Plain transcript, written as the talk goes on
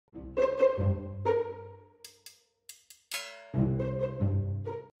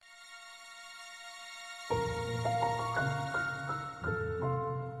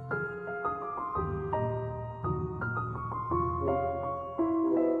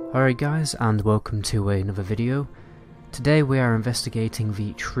Alright guys, and welcome to another video. Today we are investigating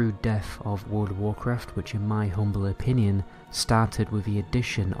the true death of World of Warcraft, which in my humble opinion started with the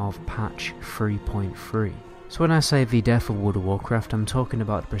addition of patch 3.3. So when I say the death of World of Warcraft, I'm talking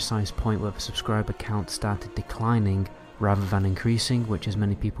about the precise point where the subscriber count started declining rather than increasing, which as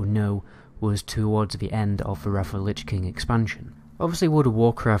many people know was towards the end of the Wrath of the Lich King expansion. Obviously World of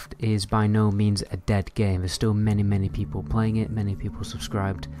Warcraft is by no means a dead game. There's still many people playing it, many people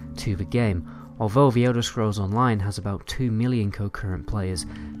subscribed to the game. Although the Elder Scrolls Online has about 2 million concurrent players,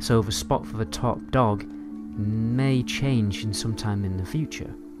 so the spot for the top dog may change in some time in the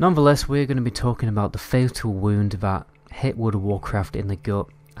future. Nonetheless, we're going to be talking about the fatal wound that hit World of Warcraft in the gut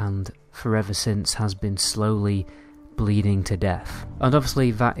and forever since has been slowly bleeding to death. And obviously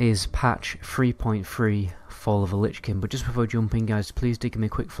that is patch 3.3 Fall of the Lich King. But just before jumping guys, please do give me a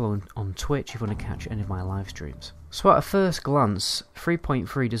quick follow on Twitch if you want to catch any of my live streams. So at a first glance,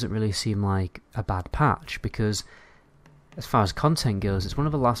 3.3 doesn't really seem like a bad patch, because as far as content goes, it's one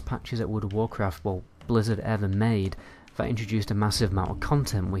of the last patches that World of Warcraft, well, Blizzard ever made that introduced a massive amount of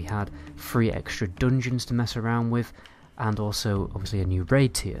content. We had 3 extra dungeons to mess around with, and also obviously a new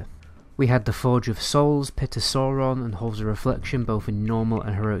raid tier. We had the Forge of Souls, Pit of Sauron and Halls of Reflection, both in normal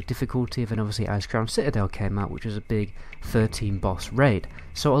and heroic difficulty. Then obviously Icecrown Citadel came out, which was a big 13 boss raid.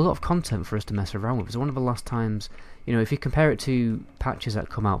 So a lot of content for us to mess around with. It's one of the last times, you know, if you compare it to patches that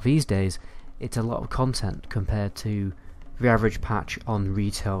come out these days, it's a lot of content compared to the average patch on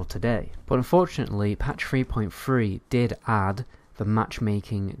retail today. But unfortunately, patch 3.3 did add the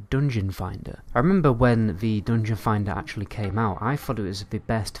matchmaking dungeon finder. I remember when the dungeon finder actually came out, I thought it was the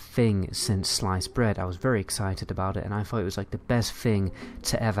best thing since sliced bread. I was very excited about it, and I thought it was like the best thing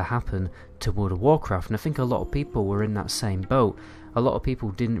to ever happen to World of Warcraft, and I think a lot of people were in that same boat. A lot of people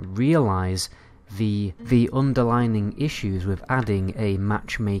didn't realise the underlying issues with adding a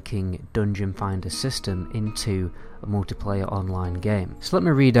matchmaking dungeon finder system into a multiplayer online game. So let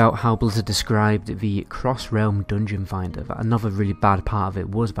me read out how Blizzard described the cross-realm dungeon finder. Another really bad part of it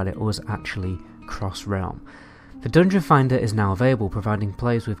was that it was actually cross-realm. The dungeon finder is now available, providing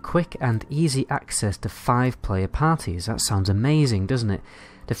players with quick and easy access to 5-player parties. That sounds amazing, doesn't it?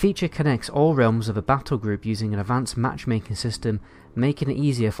 The feature connects all realms of a battle group using an advanced matchmaking system, making it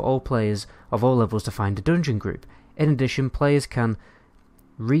easier for all players of all levels to find a dungeon group. In addition, players can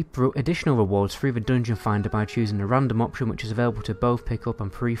reap additional rewards through the dungeon finder by choosing a random option, which is available to both pick up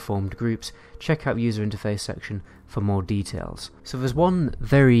and pre-formed groups. Check out the user interface section for more details. So there's one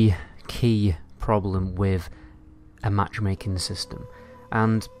very key problem with a matchmaking system,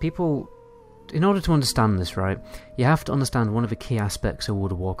 and people, in order to understand this, right, you have to understand one of the key aspects of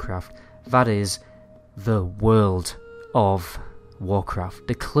World of Warcraft. That is the world of Warcraft.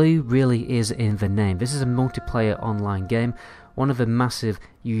 The clue really is in the name. This is a multiplayer online game. One of the massive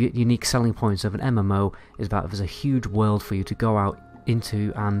unique selling points of an MMO is that there's a huge world for you to go out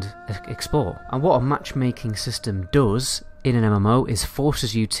into and explore. And what a matchmaking system does in an MMO is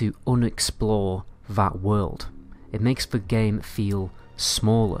forces you to unexplore that world. It makes the game feel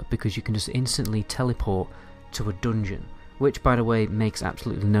smaller because you can just instantly teleport to a dungeon, which by the way makes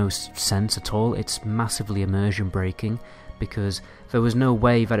absolutely no sense at all. It's massively immersion breaking, because there was no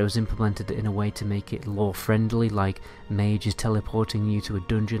way that it was implemented in a way to make it lore friendly, like mages teleporting you to a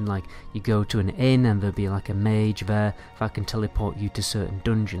dungeon. Like you go to an inn and there'd be like a mage there that can teleport you to certain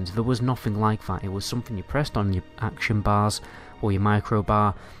dungeons. There was nothing like that. It was something you pressed on your action bars or your micro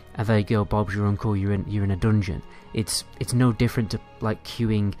bar, and there you go, Bob's your uncle, you're in a dungeon. It's no different to like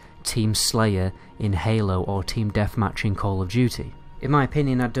queuing Team Slayer in Halo or Team Deathmatch in Call of Duty. In my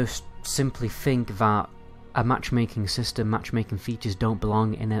opinion, I just simply think that a matchmaking system, matchmaking features don't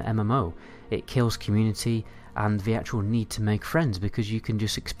belong in an MMO. It kills community and the actual need to make friends, because you can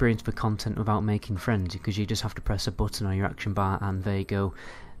just experience the content without making friends, because you just have to press a button on your action bar and there you go.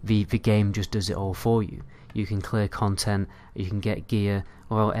 The game just does it all for you. You can clear content, you can get gear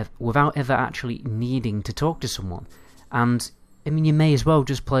without ever actually needing to talk to someone. And I mean, you may as well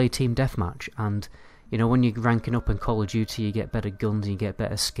just play Team Deathmatch, and you know, when you're ranking up in Call of Duty, you get better guns, you get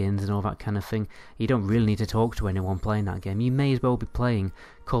better skins and all that kind of thing. You don't really need to talk to anyone playing that game. You may as well be playing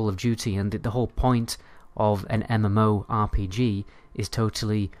Call of Duty, and the whole point of an MMO RPG is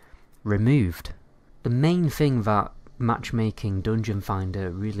totally removed. The main thing that matchmaking dungeon finder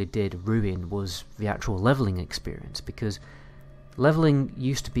really did ruin was the actual leveling experience, because leveling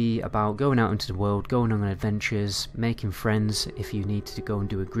used to be about going out into the world, going on adventures, making friends if you needed to go and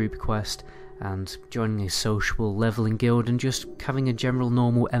do a group quest, and joining a social leveling guild and just having a general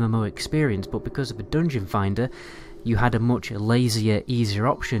normal MMO experience. But because of the dungeon finder, you had a much lazier, easier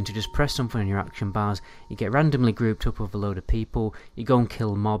option to just press something on your action bars, you get randomly grouped up with a load of people, you go and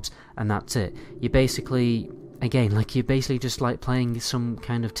kill mobs, and that's it. You basically, again, like, you're basically just like playing some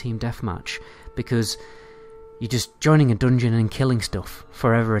kind of team deathmatch, because you're just joining a dungeon and killing stuff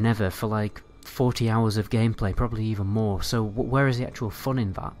forever and ever for like 40 hours of gameplay, probably even more. So where is the actual fun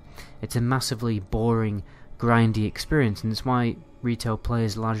in that? It's a massively boring, grindy experience, and it's why retail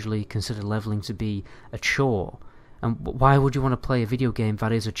players largely consider leveling to be a chore. And why would you want to play a video game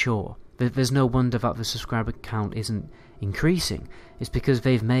that is a chore? There's no wonder that the subscriber count isn't increasing. It's because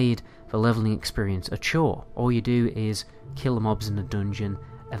they've made the leveling experience a chore. All you do is kill the mobs in a dungeon,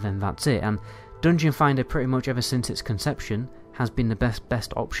 and then that's it. And Dungeon Finder, pretty much ever since its conception, has been the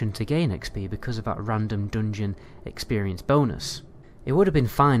best option to gain XP because of that random dungeon experience bonus. It would have been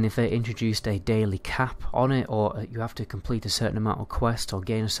fine if they introduced a daily cap on it, or you have to complete a certain amount of quests or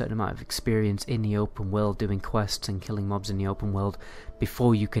gain a certain amount of experience in the open world doing quests and killing mobs in the open world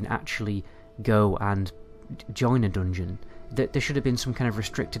before you can actually go and join a dungeon. There should have been some kind of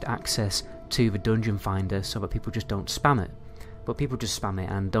restricted access to the Dungeon Finder so that people just don't spam it. But people just spam it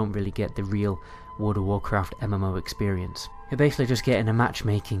and don't really get the real World of Warcraft MMO experience. You're basically just getting a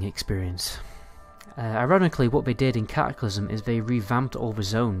matchmaking experience. Ironically, what they did in Cataclysm is they revamped all the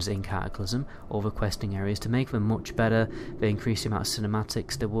zones in Cataclysm, all the questing areas, to make them much better. They increased the amount of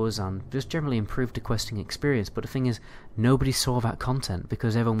cinematics there was and just generally improved the questing experience. But the thing is, nobody saw that content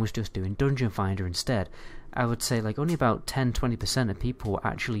because everyone was just doing Dungeon Finder instead. I would say like only about 10-20% of people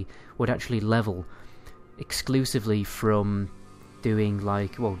would actually level exclusively from doing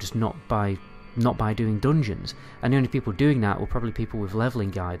like, well, just not by doing dungeons, and the only people doing that were probably people with leveling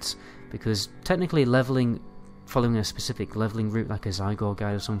guides, because technically leveling, following a specific leveling route like a Zygor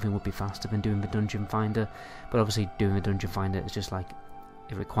guide or something would be faster than doing the Dungeon Finder, but obviously doing the Dungeon Finder is just like,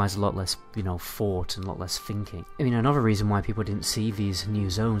 it requires a lot less, thought and a lot less thinking. I mean, another reason why people didn't see these new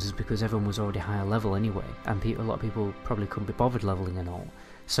zones is because everyone was already higher level anyway, and a lot of people probably couldn't be bothered leveling and all,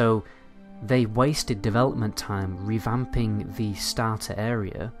 so they wasted development time revamping the starter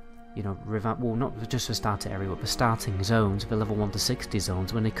area, well, not just the starter area, but the starting zones, the level 1 to 60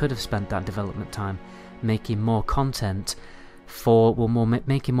 zones, when they could have spent that development time making more content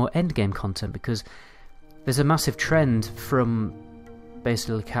making more endgame content, because there's a massive trend from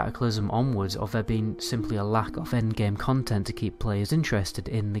basically Cataclysm onwards of there being simply a lack of endgame content to keep players interested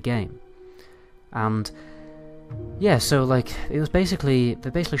in the game. And yeah, so like, they basically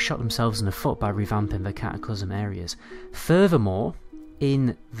shot themselves in the foot by revamping the Cataclysm areas. Furthermore,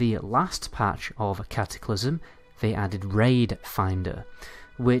 in the last patch of Cataclysm, they added Raid Finder,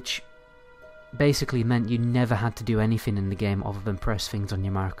 which basically meant you never had to do anything in the game other than press things on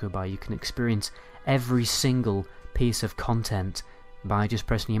your microbar. You can experience every single piece of content by just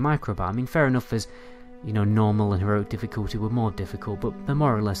pressing your microbar. I mean, fair enough, there's, normal and heroic difficulty were more difficult, but they're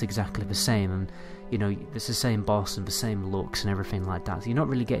more or less exactly the same, and, it's the same boss and the same looks and everything like that. So you're not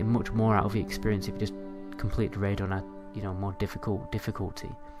really getting much more out of the experience if you just complete the raid on a more difficult difficulty.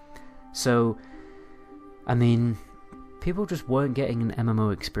 So, I mean, people just weren't getting an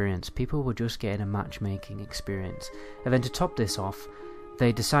MMO experience, people were just getting a matchmaking experience. And then to top this off,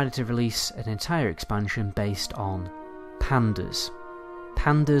 they decided to release an entire expansion based on pandas.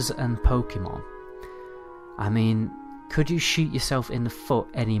 Pandas and Pokemon. I mean, could you shoot yourself in the foot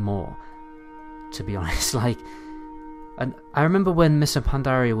anymore, to be honest? And I remember when Mr.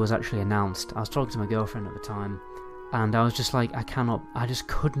 Pandaria was actually announced, I was talking to my girlfriend at the time, and I was just like, I just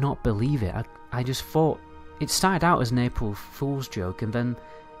could not believe it. I just thought, it started out as an April Fool's joke, and then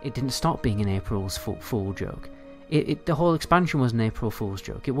it didn't stop being an April Fool joke. The whole expansion was an April Fool's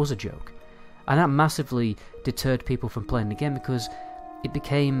joke, it was a joke. And that massively deterred people from playing the game, because it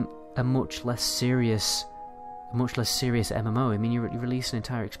became a much less serious MMO. I mean, you release an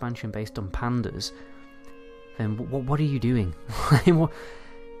entire expansion based on pandas, then what are you doing?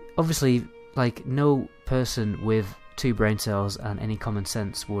 Obviously, like, no person with 2 brain cells and any common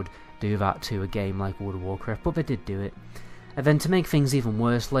sense would do that to a game like World of Warcraft, but they did do it. And then to make things even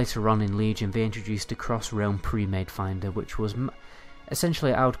worse, later on in Legion they introduced a cross-realm pre-made finder, which was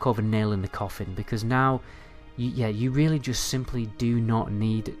essentially, I would call the nail in the coffin, because now you really just simply do not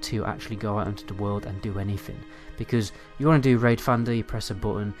need to actually go out into the world and do anything. Because you want to do Raid Finder, you press a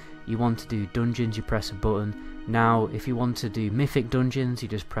button. You want to do dungeons, you press a button. Now, if you want to do mythic dungeons, you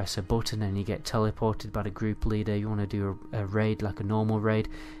just press a button and you get teleported by the group leader. You want to do a raid like a normal raid,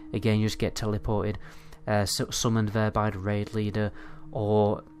 again you just get teleported, summoned there by the raid leader.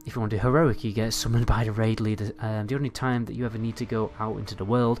 Or if you want to do heroic, you get summoned by the raid leader. The only time that you ever need to go out into the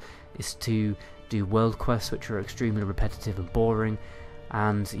world is to do world quests, which are extremely repetitive and boring,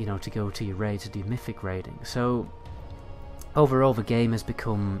 and to go to your raid to do mythic raiding. So overall the game has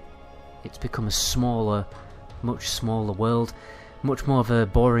become a smaller, much smaller world, much more of a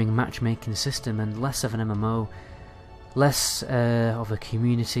boring matchmaking system and less of an MMO, less of a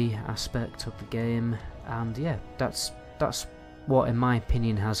community aspect of the game. And yeah, that's what in my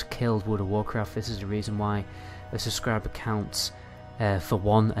opinion has killed World of Warcraft. This is the reason why the subscriber counts for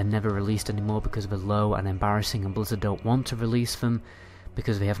one are never released anymore, because they're low and embarrassing, and Blizzard don't want to release them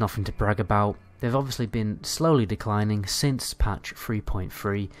because they have nothing to brag about. They've obviously been slowly declining since patch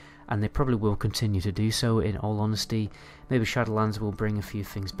 3.3, and they probably will continue to do so, in all honesty. Maybe Shadowlands will bring a few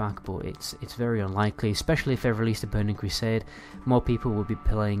things back, but it's very unlikely, especially if they've released a Burning Crusade. More people will be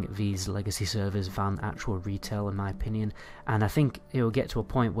playing these legacy servers than actual retail, in my opinion, and I think it will get to a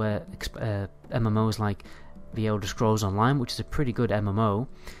point where MMOs like The Elder Scrolls Online, which is a pretty good MMO,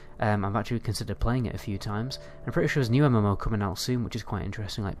 I've actually considered playing it a few times. I'm pretty sure there's a new MMO coming out soon, which is quite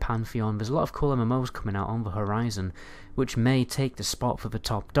interesting, like Pantheon. There's a lot of cool MMOs coming out on the horizon, which may take the spot for the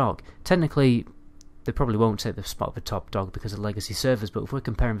top dog. Technically, they probably won't take the spot of the top dog because of legacy servers, but if we're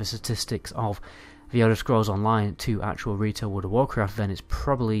comparing the statistics of The Elder Scrolls Online to actual retail World of Warcraft, then it's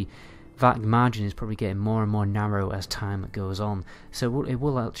probably, that margin is probably getting more and more narrow as time goes on. So it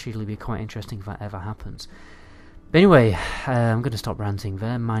will actually be quite interesting if that ever happens. But anyway, I'm going to stop ranting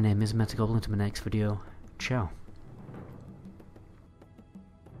there. My name is Metagoblin. To my next video. Ciao.